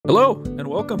Hello and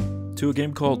welcome to a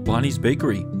game called Bonnie's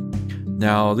Bakery.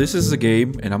 Now this is a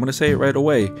game, and I'm going to say it right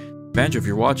away. Banjo, if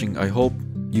you're watching, I hope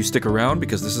you stick around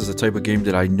because this is a type of game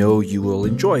that I know you will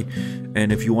enjoy.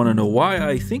 And if you want to know why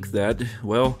I think that,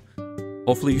 well,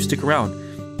 hopefully you stick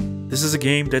around. This is a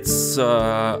game that's,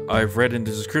 I've read in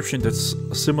the description, that's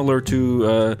similar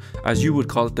to, as you would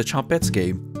call it, the Chompettes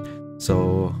game.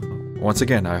 So, once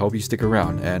again, I hope you stick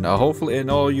around. And hopefully, and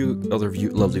all you other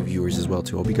lovely viewers as well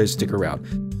too, hope you guys stick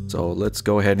around. So let's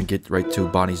go ahead and get right to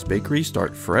Bonnie's Bakery,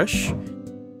 start fresh.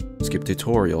 Skip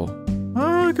tutorial.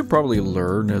 I could probably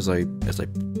learn as I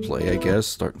play, I guess.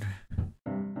 Start.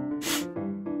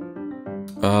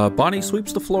 Bonnie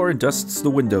sweeps the floor and dusts the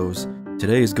windows.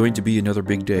 Today is going to be another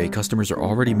big day. Customers are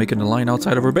already making a line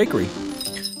outside of her bakery.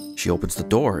 She opens the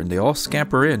door and they all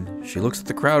scamper in. She looks at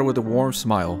the crowd with a warm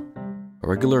smile. A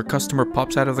regular customer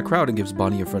pops out of the crowd and gives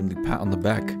Bonnie a friendly pat on the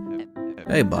back.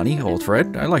 Hey Bonnie, old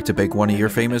friend, I'd like to bake one of your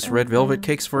famous red velvet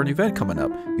cakes for an event coming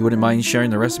up. You wouldn't mind sharing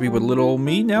the recipe with little old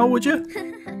me now, would you?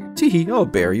 Teehee, oh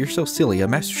Bear, you're so silly. A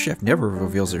master chef never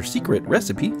reveals their secret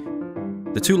recipe.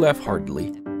 The two laugh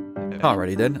heartily.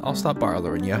 Alrighty then, I'll stop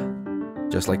bothering ya.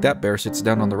 Just like that, Bear sits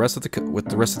down on the rest of with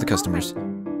the rest of the customers.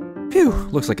 Phew,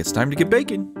 looks like it's time to get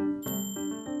baking.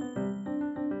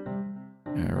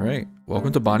 Alright,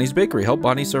 welcome to Bonnie's Bakery. Help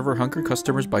Bonnie serve her hungry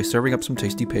customers by serving up some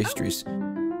tasty pastries.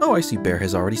 Oh, I see Bear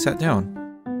has already sat down.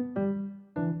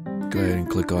 Go ahead and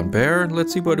click on Bear.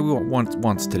 Let's see what he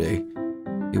wants today.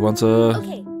 He wants a...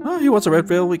 Okay. Oh, he wants a red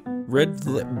velvet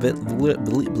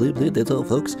that's all,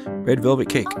 folks. Red velvet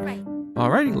cake. Alright.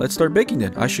 Alrighty, let's start baking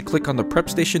then. I should click on the prep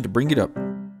station to bring it up.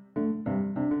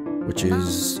 Which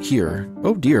is here.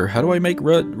 Oh dear, how do I make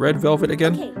red velvet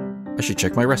again? Okay. I should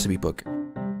check my recipe book.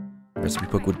 Recipe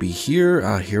book would be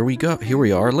here. Here we go. Here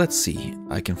we are. Let's see.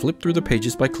 I can flip through the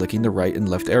pages by clicking the right and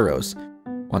left arrows.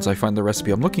 Once I find the recipe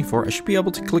I'm looking for, I should be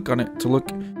able to click on it to look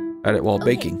at it while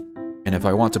baking. And if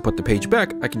I want to put the page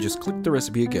back, I can just click the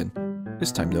recipe again.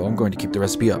 This time though, I'm going to keep the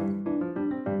recipe up.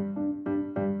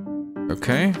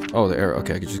 Okay. Oh, the arrow.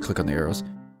 Okay, I can just click on the arrows.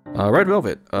 Red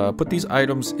velvet. Put these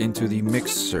items into the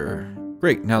mixer.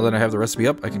 Great. Now that I have the recipe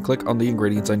up, I can click on the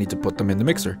ingredients I need to put them in the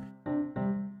mixer.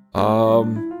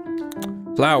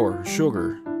 Flour,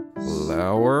 sugar,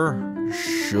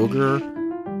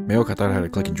 milk. I thought I had to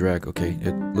click and drag. Okay,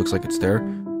 it looks like it's there.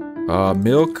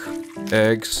 Milk,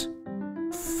 eggs,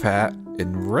 fat,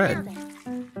 and red.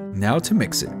 Now to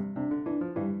mix it.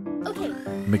 Okay.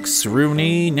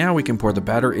 Mix-rooney. Now we can pour the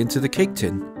batter into the cake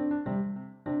tin.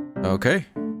 Okay.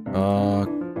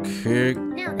 Okay.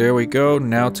 There we go.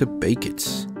 Now to bake it.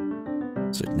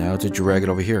 So now to drag it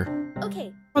over here.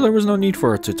 Okay. Well, there was no need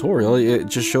for a tutorial, it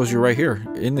just shows you right here,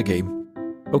 in the game.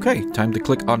 Okay, time to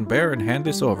click on Bear and hand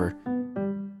this over.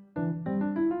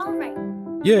 Alright.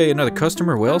 Yay, another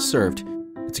customer, well served.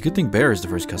 It's a good thing Bear is the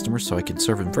first customer, so I can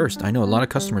serve him first. I know a lot of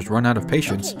customers run out of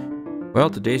patience. Okay. Well,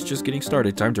 the day's just getting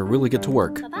started, time to really get to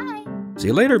work. Bye-bye. See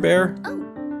you later, Bear!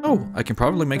 Oh. Oh, I can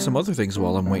probably make some other things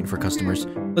while I'm waiting for customers.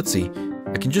 Let's see,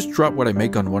 I can just drop what I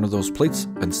make on one of those plates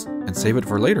and save it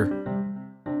for later.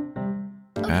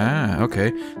 Ah,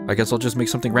 okay. I guess I'll just make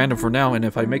something random for now, and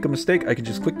if I make a mistake, I can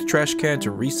just click the trash can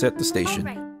to reset the station.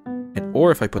 Alright.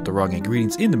 Or if I put the wrong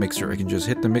ingredients in the mixer, I can just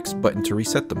hit the mix button to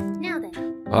reset them. Now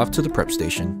then. Off to the prep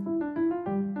station.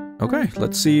 Okay,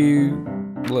 let's see.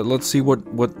 Let's see what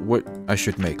I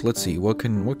should make. Let's see. What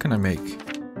can I make?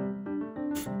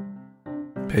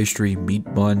 Pastry, meat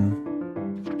bun.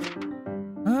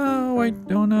 Oh, wait,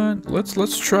 donut.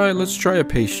 Let's try a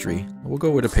pastry. We'll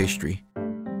go with a pastry.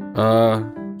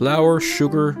 Flour,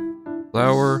 sugar,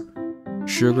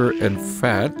 and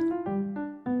fat.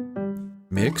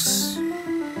 Mix.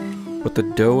 Put the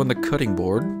dough on the cutting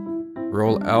board.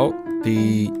 Roll out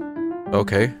the...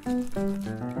 Okay.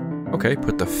 Okay,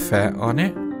 put the fat on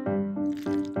it.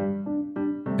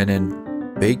 And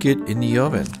then bake it in the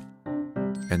oven.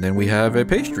 And then we have a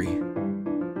pastry.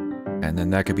 And then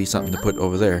that could be something to put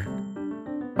over there.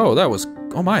 Oh, that was...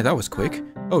 Oh my, that was quick.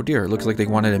 Oh dear, looks like they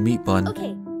wanted a meat bun.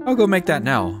 Okay. I'll go make that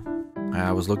now.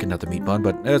 I was looking at the meat bun,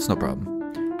 but that's no problem.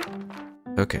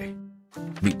 Okay.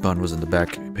 Meat bun was in the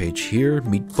back page here.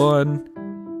 Meat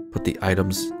bun. Put the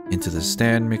items into the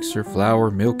stand mixer. Flour,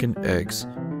 milk, and eggs.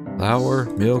 Flour,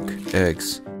 milk,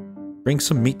 eggs. Bring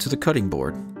some meat to the cutting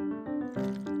board.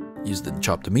 Use the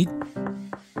chop the meat.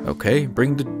 Okay.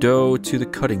 Bring the dough to the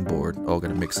cutting board. Oh,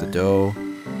 gotta mix the dough.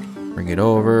 Bring it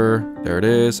over. There it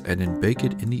is. And then bake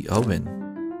it in the oven.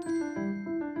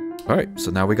 Alright, so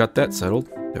now we got that settled.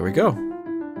 There we go.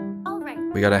 Alright.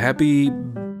 We got a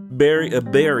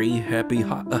very happy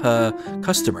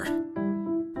customer.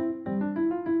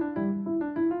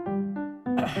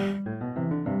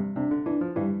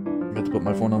 I have to put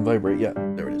my phone on vibrate. Yeah,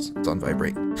 there it is. It's on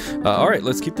vibrate. All right,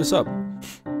 let's keep this up.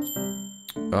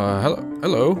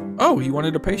 Hello. Oh, you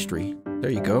wanted a pastry.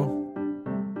 There you go.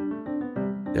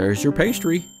 There's your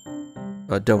pastry.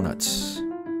 Donuts.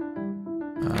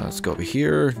 Let's go over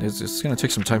here. It's gonna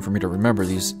take some time for me to remember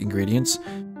these ingredients.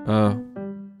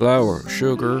 Flour,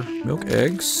 sugar, milk,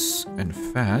 eggs, and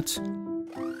fat.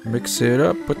 Mix it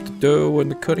up. Put the dough in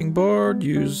the cutting board.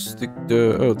 Use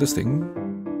this thing.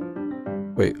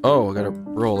 Wait. Oh, I gotta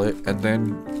roll it and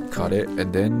then cut it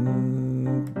and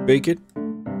then bake it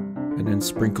and then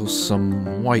sprinkle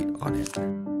some white on it.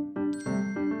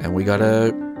 And we got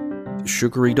a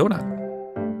sugary donut.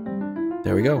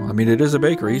 There we go. I mean, it is a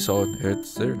bakery, so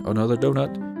it's there. Another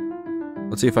donut.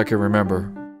 Let's see if I can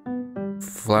remember.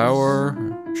 Flour,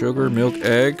 sugar, milk,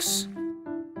 eggs.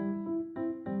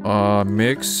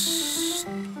 Mix.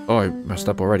 Oh, I messed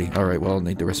up already. All right, well, I'll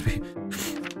need the recipe.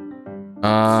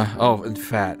 Oh, and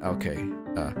fat. Okay.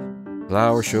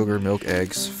 Flour, sugar, milk,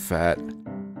 eggs, fat.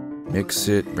 Mix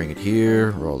it, bring it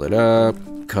here, roll it up,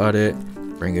 cut it,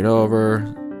 bring it over,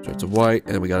 so it's a white,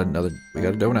 and then we got a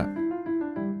donut.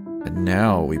 And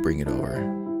now we bring it over.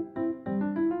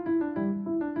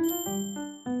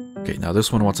 Okay, now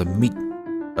this one wants a meat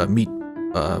bun.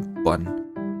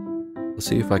 Let's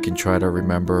see if I can try to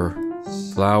remember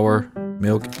flour,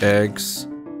 milk, eggs.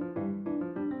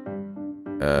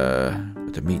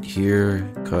 Put the meat here,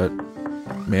 cut,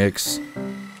 mix,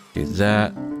 do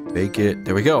that, bake it.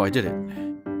 There we go, I did it.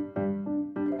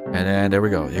 And then there we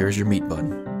go. Here's your meat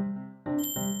bun.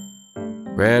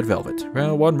 Red velvet.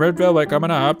 Well, one red velvet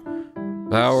coming up.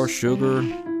 Flour, sugar,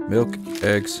 milk,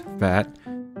 eggs, fat.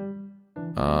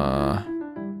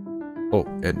 Oh,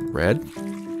 and red.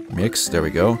 Mix. There we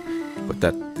go. Put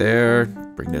that there.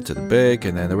 Bring that to the bake,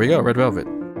 and then there we go. Red velvet.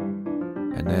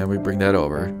 And then we bring that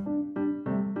over.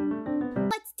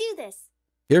 Let's do this.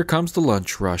 Here comes the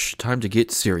lunch rush. Time to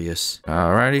get serious.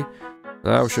 Alrighty.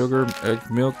 Flour, sugar, egg,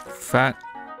 milk, fat.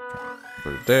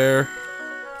 Put it there.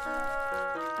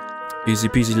 Easy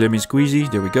peasy lemon squeezy.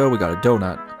 There we go. We got a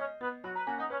donut.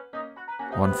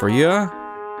 One for ya.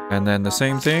 And then the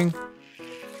same thing.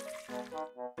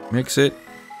 Mix it.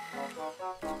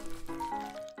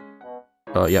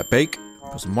 Yeah, bake.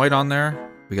 Put some white on there.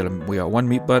 We got one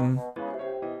meat bun.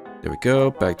 There we go.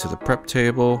 Back to the prep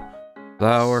table.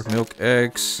 Flour, milk,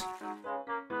 eggs.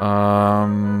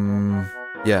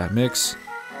 Yeah, mix.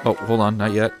 Oh, hold on,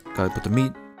 not yet. Gotta put the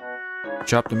meat.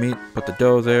 Chop the meat, put the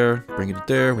dough there, bring it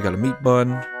there. We got a meat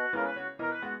bun.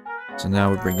 So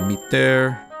now we bring the meat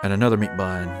there, and another meat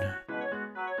bun.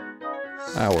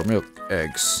 Flour, milk,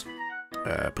 eggs.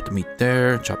 Put the meat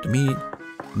there, chop the meat,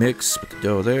 mix, put the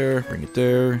dough there, bring it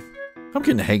there. I'm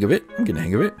getting the hang of it.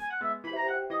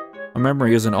 My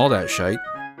memory isn't all that shite.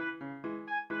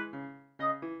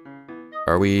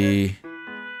 Are we...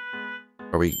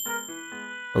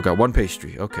 Oh, got one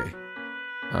pastry. Okay.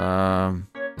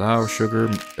 Flour, sugar,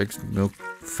 eggs, milk,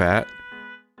 fat.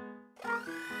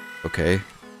 Okay.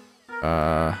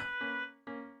 That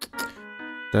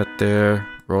there.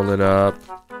 Roll it up.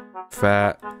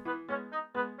 Fat.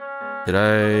 Did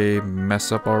I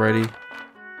mess up already?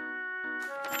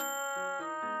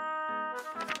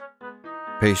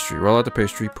 Pastry. Roll out the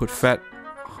pastry. Put fat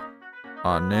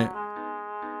on it.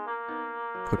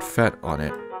 Put fat on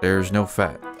it. There's no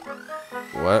fat.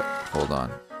 What? Hold on.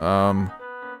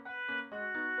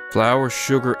 Flour,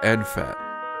 sugar, and fat.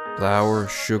 Flour,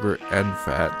 sugar, and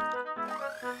fat.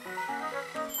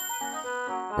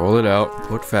 Roll it out.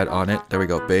 Put fat on it. There we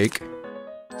go. Bake.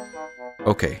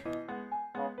 Okay.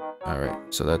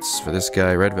 Alright. So that's for this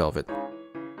guy. Red velvet.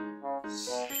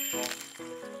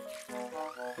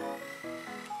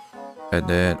 And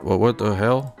then... Well, what the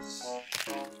hell?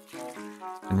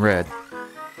 And red.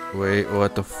 Wait,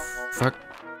 what the fuck?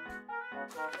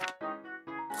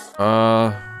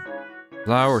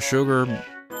 Flour, sugar,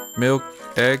 milk,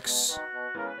 eggs,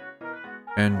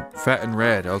 and fat and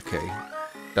red. Okay.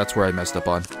 That's where I messed up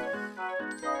on.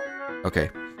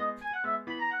 Okay.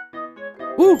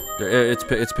 Woo!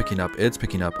 It's picking up. It's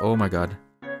picking up. Oh my god.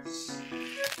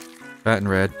 Fat and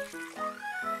red.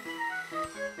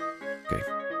 Okay.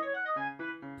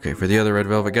 Okay, for the other red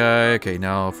velvet guy. Okay,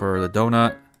 now for the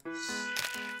donut.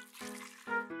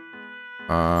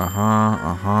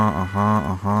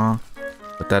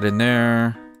 Put that in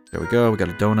there. There we go. We got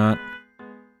a donut.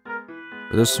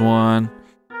 For this one,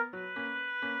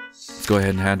 let's go ahead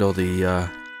and handle the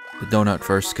donut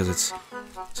first because it's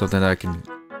something that I can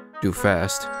do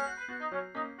fast.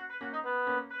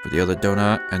 For the other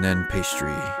donut, and then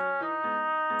pastry.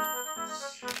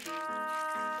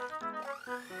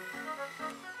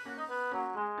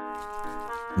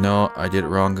 No, I did it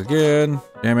wrong again.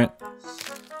 Damn it.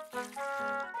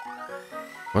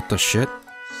 What the shit?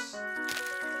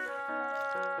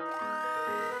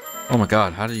 Oh my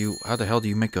god, how the hell do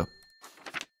you make a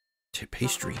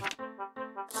pastry?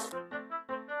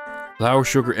 Flour,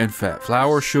 sugar, and fat.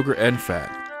 Flour, sugar, and fat.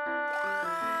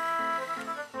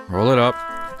 Roll it up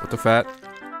with the fat.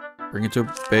 Bring it to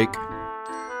bake.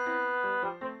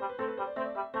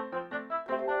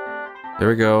 There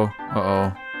we go.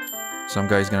 Uh-oh. Some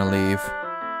guy's gonna leave.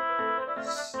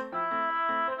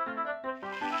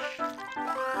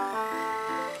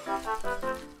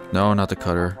 No, not the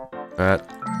cutter. Fat.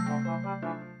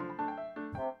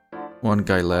 One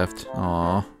guy left.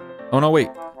 Aw. Oh no, wait.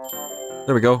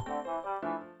 There we go.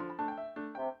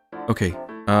 Okay.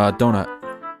 Donut.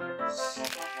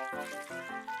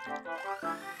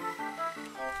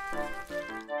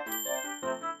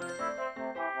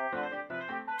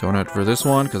 Donut for this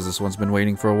one, because this one's been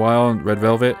waiting for a while. Red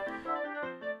velvet.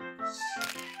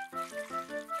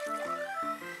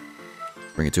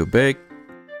 Bring it to a bake.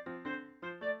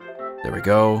 There we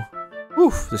go.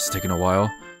 Woof, this is taking a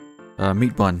while.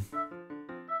 Meat bun.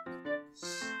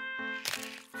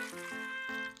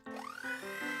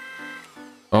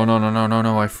 Oh,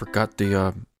 no, I forgot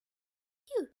the,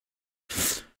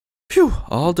 Phew,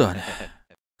 all done.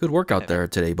 Good work out there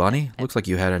today, Bonnie. Looks like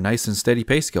you had a nice and steady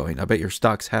pace going. I bet your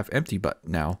stock's half empty but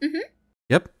now.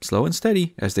 Yep, slow and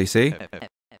steady, as they say.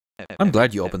 I'm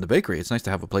glad you opened the bakery. It's nice to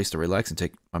have a place to relax and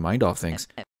take my mind off things.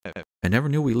 I never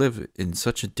knew we lived in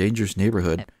such a dangerous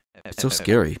neighborhood. It's so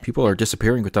scary. People are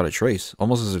disappearing without a trace,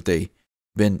 almost as if they've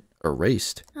been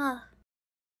erased.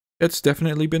 It's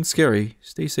definitely been scary.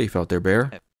 Stay safe out there, Bear.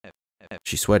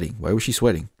 She's sweating. Why was she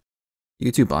sweating?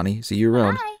 You too, Bonnie. See you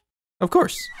around. Bye. Of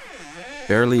course.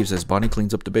 Bear leaves as Bonnie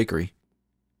cleans up the bakery.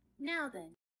 Now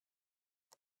then.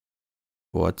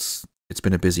 It's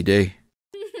been a busy day.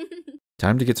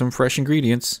 Time to get some fresh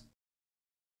ingredients.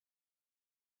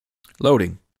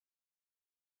 Loading.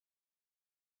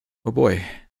 Oh boy.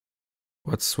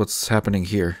 What's happening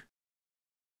here?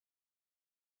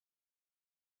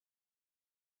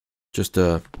 Just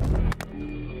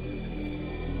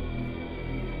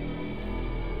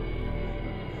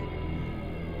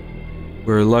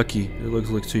we're lucky. It looks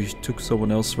like she took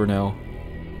someone else for now.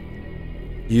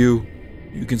 You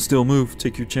can still move.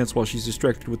 Take your chance while she's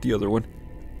distracted with the other one.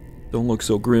 Don't look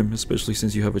so grim, especially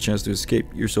since you have a chance to escape.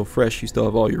 You're so fresh, you still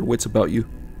have all your wits about you.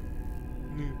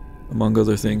 Among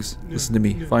other things, listen to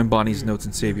me. Find Bonnie's notes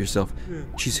and save yourself.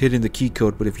 She's hidden the key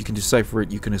code, but if you can decipher it,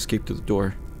 you can escape to the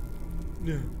door.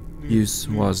 Use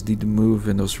Waz need to move,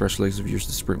 and those fresh legs of yours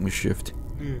to sprint with shift.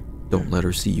 Don't let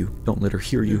her see you. Don't let her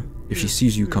hear you. If she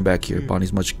sees you, come back here.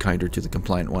 Bonnie's much kinder to the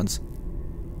compliant ones.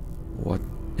 What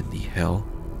in the hell?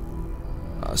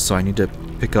 So I need to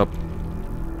pick up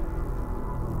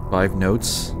 5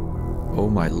 notes? Oh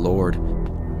my lord.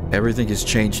 Everything has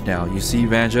changed now. You see,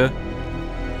 Vanja?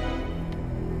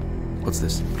 What's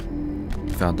this?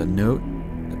 Found a note.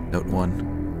 Note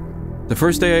 1. The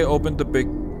first day I opened the big...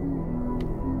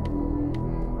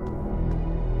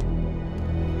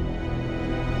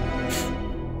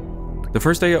 The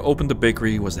first day I opened the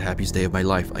bakery was the happiest day of my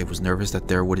life. I was nervous that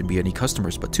there wouldn't be any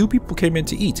customers, but 2 people came in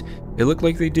to eat. It looked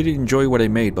like they didn't enjoy what I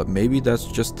made, but maybe that's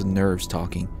just the nerves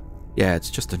talking. Yeah, it's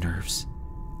just the nerves.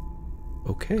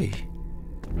 Okay.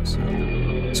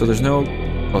 So there's no...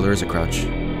 Oh, there is a crouch.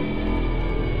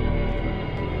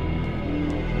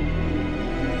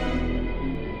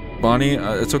 Bonnie,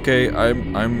 it's okay. I've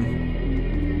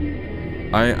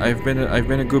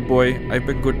been a good boy. I've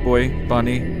been good boy,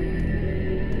 Bonnie.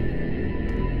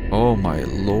 Oh my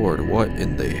lord, what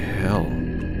in the hell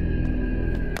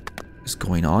is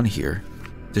going on here?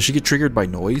 Does she get triggered by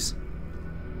noise?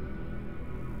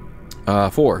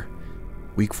 4.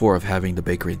 Week 4 of having the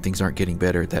bakery and things aren't getting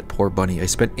better. That poor bunny. I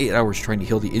spent 8 hours trying to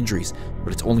heal the injuries,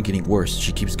 but it's only getting worse.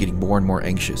 She keeps getting more and more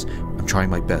anxious. I'm trying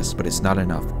my best, but it's not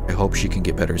enough. I hope she can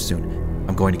get better soon.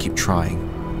 I'm going to keep trying.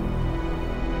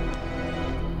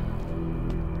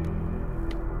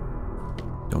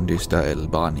 ¿Dónde está el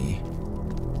bunny?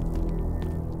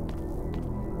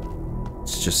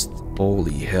 It's just,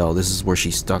 holy hell, this is where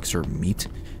she stocks her meat.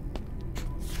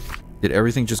 Did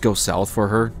everything just go south for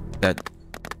her? That...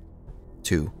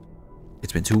 2.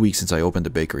 It's been 2 weeks since I opened the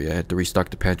bakery. I had to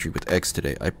restock the pantry with eggs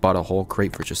today. I bought a whole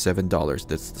crate for just $7.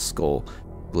 That's the skull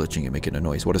glitching and making a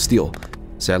noise. What a steal.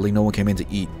 Sadly, no one came in to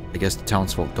eat. I guess the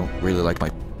townsfolk don't really like my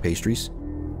pastries.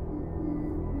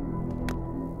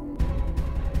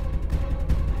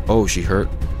 Oh, she hurt.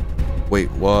 Wait,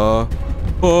 what?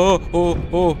 Oh,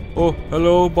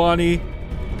 hello, Bonnie.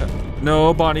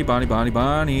 No, Bonnie. I'm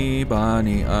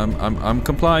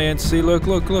compliant. See, look.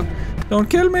 Don't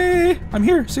kill me! I'm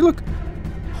here. See, look.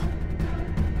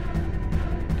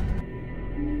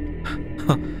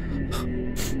 Who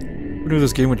knew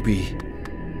this game would be?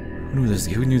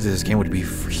 Who knew this game would be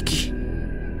freaky?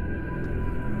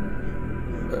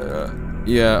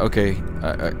 Yeah. Okay.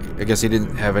 I guess he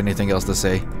didn't have anything else to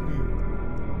say.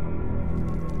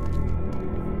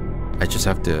 I just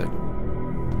have to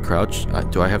crouch.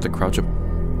 Do I have to crouch up?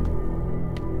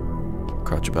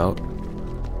 Crouch about?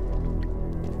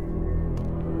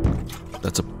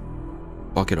 That's a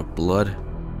bucket of blood.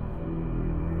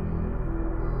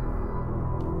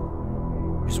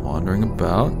 She's wandering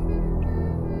about.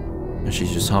 And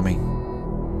she's just humming.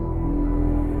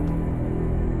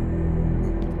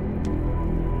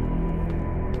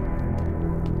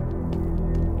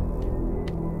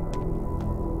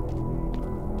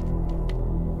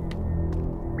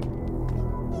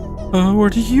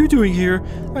 What are you doing here?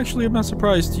 Actually, I'm not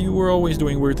surprised. You were always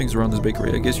doing weird things around this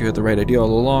bakery. I guess you had the right idea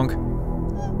all along.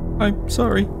 I'm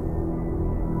sorry.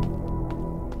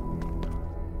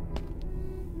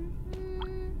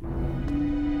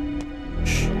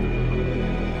 Shh.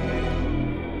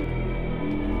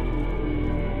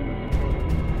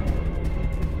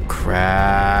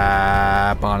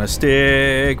 Crap on a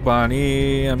stick,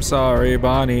 Bonnie. I'm sorry,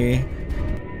 Bonnie.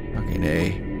 Okay,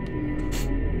 nay.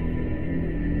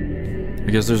 I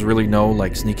guess there's really no,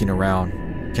 like, sneaking around.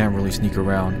 Can't really sneak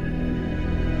around.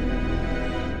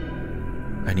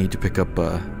 I need to pick up,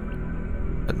 a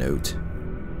note.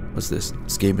 What's this?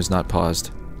 This game is not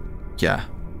paused. Yeah.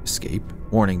 Escape.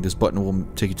 Warning, this button will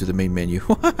take you to the main menu.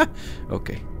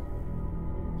 Okay.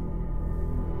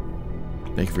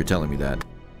 Thank you for telling me that.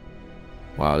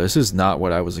 Wow, this is not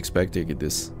what I was expecting at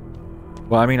this.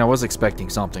 Well, I mean, I was expecting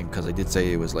something, because I did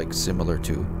say it was, like, similar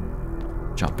to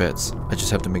Jumpettes. I just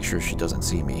have to make sure she doesn't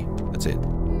see me. That's it.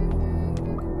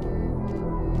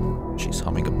 She's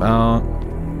humming about.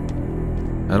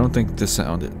 I don't think this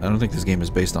game is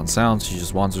based on sounds. She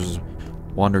just wanders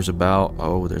about.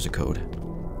 Oh, there's a code.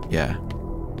 Yeah.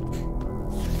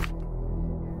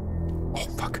 Oh,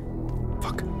 fuck.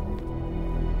 Fuck.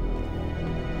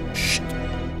 Shit.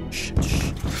 Shit.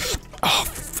 Shit. Oh,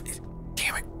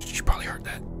 damn it. She probably heard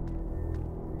that.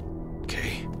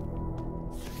 Okay.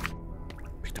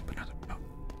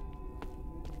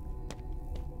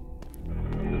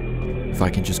 If I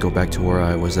can just go back to where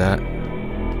I was at.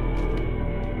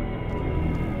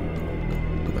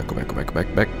 Go back.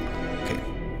 Okay.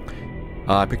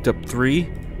 I picked up 3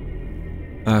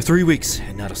 weeks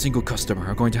and not a single customer.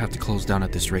 I'm going to have to close down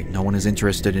at this rate. No one is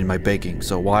interested in my baking,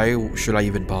 so why should I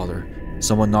even bother?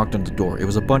 Someone knocked on the door. It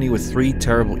was a bunny with 3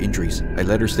 terrible injuries. I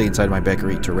let her stay inside my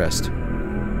bakery to rest.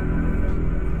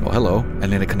 Oh, hello.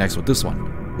 And then it connects with this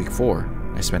one. Week 4.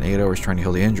 I spent 8 hours trying to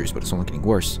heal the injuries, but it's only getting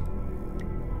worse.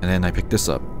 And then I picked this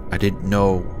up. I didn't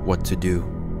know what to do.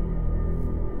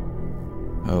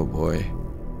 Oh boy.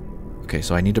 Okay,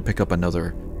 so I need to pick up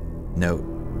another note.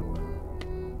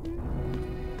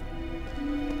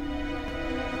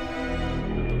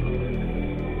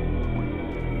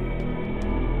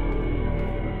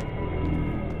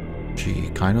 She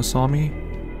kind of saw me.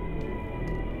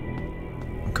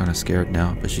 I'm kind of scared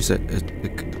now, but she said, the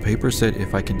paper said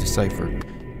if I can decipher.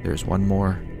 There's one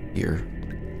more here.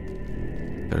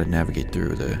 Gotta navigate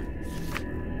through the...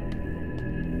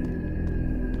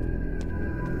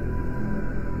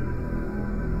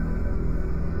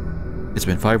 It's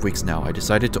been 5 weeks now. I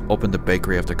decided to open the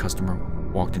bakery after a customer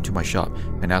walked into my shop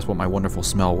and asked what my wonderful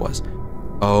smell was.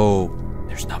 Oh,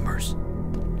 there's numbers.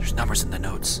 There's numbers in the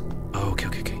notes. Oh,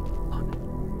 okay. Hold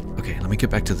on. Okay, let me get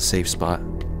back to the safe spot.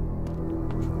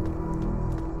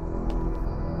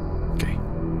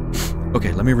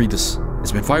 Okay, let me read this.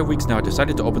 It's been 5 weeks now. I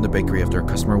decided to open the bakery after a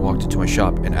customer walked into my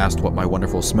shop and asked what my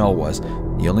wonderful smell was.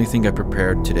 The only thing I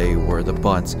prepared today were the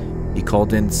buns. He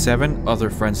called in 7 other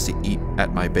friends to eat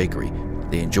at my bakery.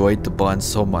 They enjoyed the buns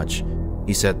so much.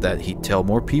 He said that he'd tell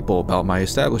more people about my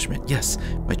establishment. Yes,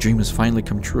 my dream has finally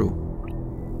come true.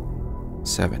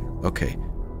 7. Okay.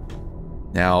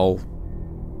 Now,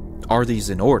 are these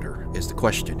in order is the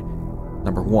question.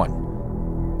 Number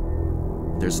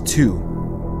 1. There's 2.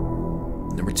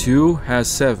 Number 2 has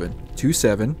 7.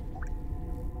 27.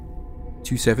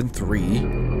 273.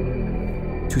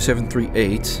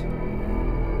 2738.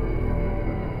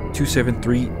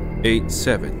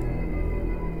 27387.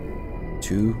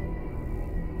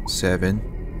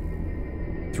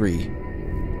 273.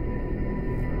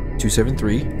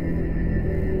 273.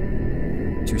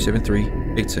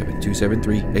 27387.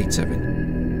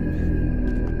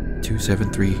 27387.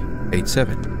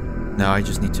 27387. Now I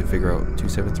just need to figure out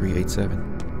 27387.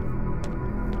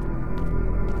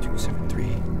 273.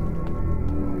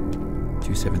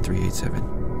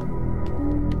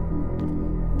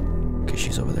 27387. Okay,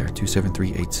 she's over there.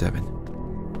 27387.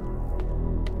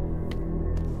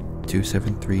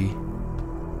 273.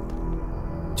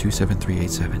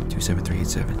 27387.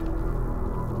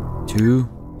 27387.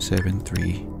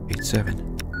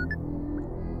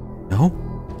 27387. No?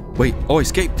 Wait. Oh, I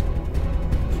escaped.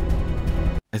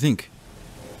 I think.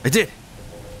 I did!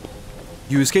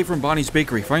 You escaped from Bonnie's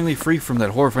Bakery, finally free from that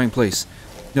horrifying place.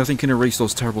 Nothing can erase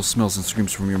those terrible smells and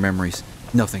screams from your memories.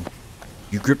 Nothing.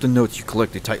 You gripped the notes you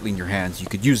collected tightly in your hands. You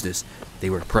could use this. They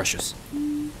were precious.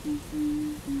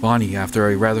 Bonnie, after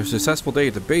a rather successful day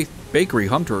at the bakery,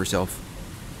 hummed to herself.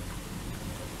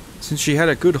 Since she had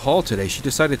a good haul today, she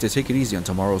decided to take it easy on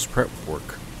tomorrow's prep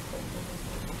work.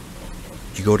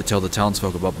 You go to tell the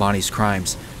townsfolk about Bonnie's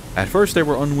crimes. At first they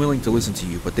were unwilling to listen to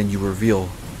you, but then you reveal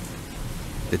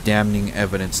the damning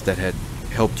evidence that had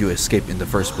helped you escape in the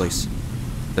first place.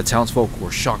 The townsfolk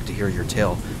were shocked to hear your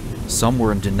tale. Some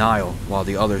were in denial, while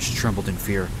the others trembled in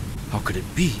fear. How could it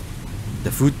be?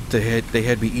 The food they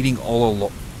had been eating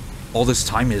all this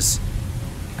time is...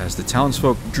 As the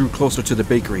townsfolk drew closer to the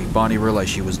bakery, Bonnie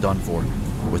realized she was done for.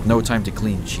 With no time to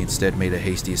clean, she instead made a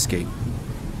hasty escape.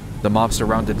 The mob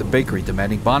surrounded the bakery,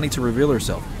 demanding Bonnie to reveal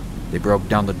herself. They broke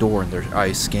down the door and their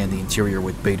eyes scanned the interior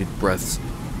with bated breaths.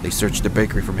 They searched the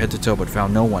bakery from head to toe but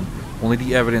found no one. Only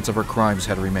the evidence of her crimes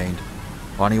had remained.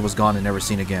 Bonnie was gone and never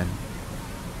seen again.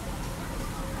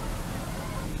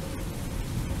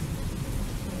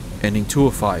 Ending 2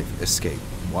 of 5. Escape.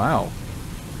 Wow.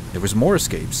 There was more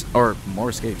escapes. Or, more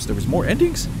escapes. There was more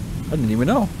endings? I didn't even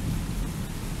know.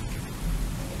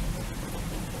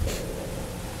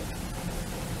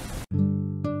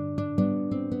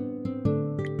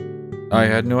 I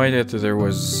had no idea that there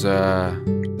was,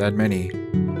 that many.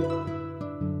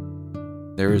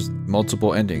 There is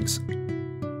multiple endings.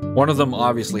 One of them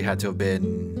obviously had to have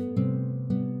been...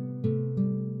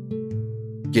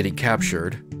 getting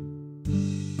captured.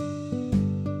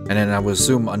 And then I would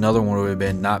assume another one would have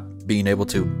been not being able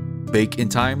to bake in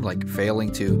time, like failing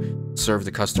to serve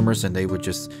the customers, and they would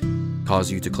just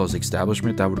cause you to close the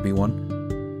establishment. That would be one.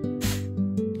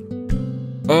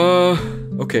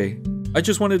 Okay. I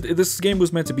just wanted... This game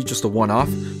was meant to be just a one-off,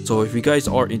 so if you guys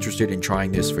are interested in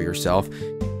trying this for yourself,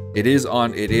 it is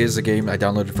a game I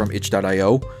downloaded from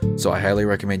itch.io, so I highly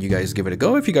recommend you guys give it a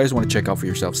go if you guys want to check out for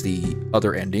yourselves the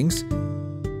other endings.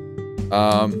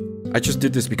 I just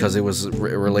did this because it was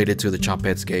related to the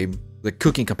Chompettes game, the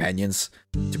Cooking Companions,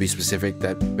 to be specific,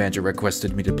 that Banjo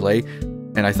requested me to play,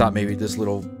 and I thought maybe this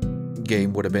little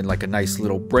game would have been like a nice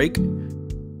little break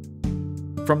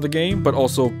from the game, but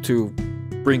also to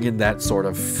bring in that sort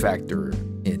of factor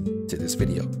into this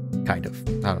video, kind of.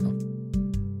 I don't know.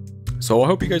 So I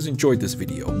hope you guys enjoyed this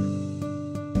video,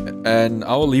 and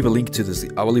I will leave a link to this.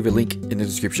 I will leave a link in the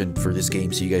description for this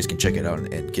game so you guys can check it out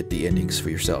and get the endings for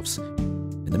yourselves.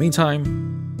 In the meantime,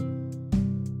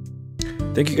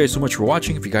 thank you guys so much for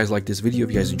watching. If you guys like this video,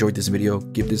 if you guys enjoyed this video,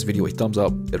 give this video a thumbs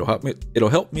up. It'll help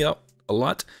me out a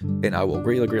lot, and I will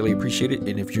greatly appreciate it.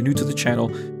 And if you're new to the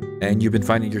channel and you've been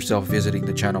finding yourself visiting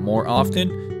the channel more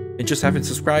often and just haven't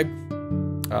subscribed,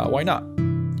 why not?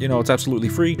 You know, it's absolutely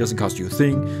free, doesn't cost you a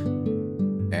thing,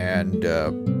 and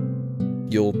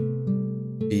you'll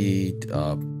be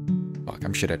fuck,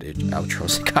 I'm shit at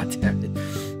outros. God damn it.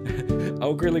 I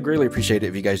would greatly appreciate it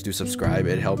if you guys do subscribe.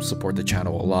 It helps support the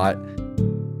channel a lot,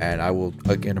 and I will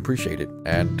again appreciate it.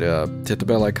 And hit the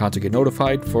bell icon to get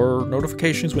notified for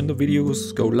notifications when the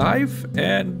videos go live.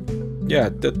 And yeah,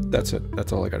 that's it.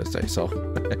 That's all I gotta say. So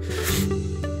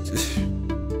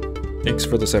thanks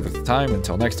for the 7th time.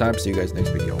 Until next time, see you guys next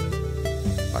video.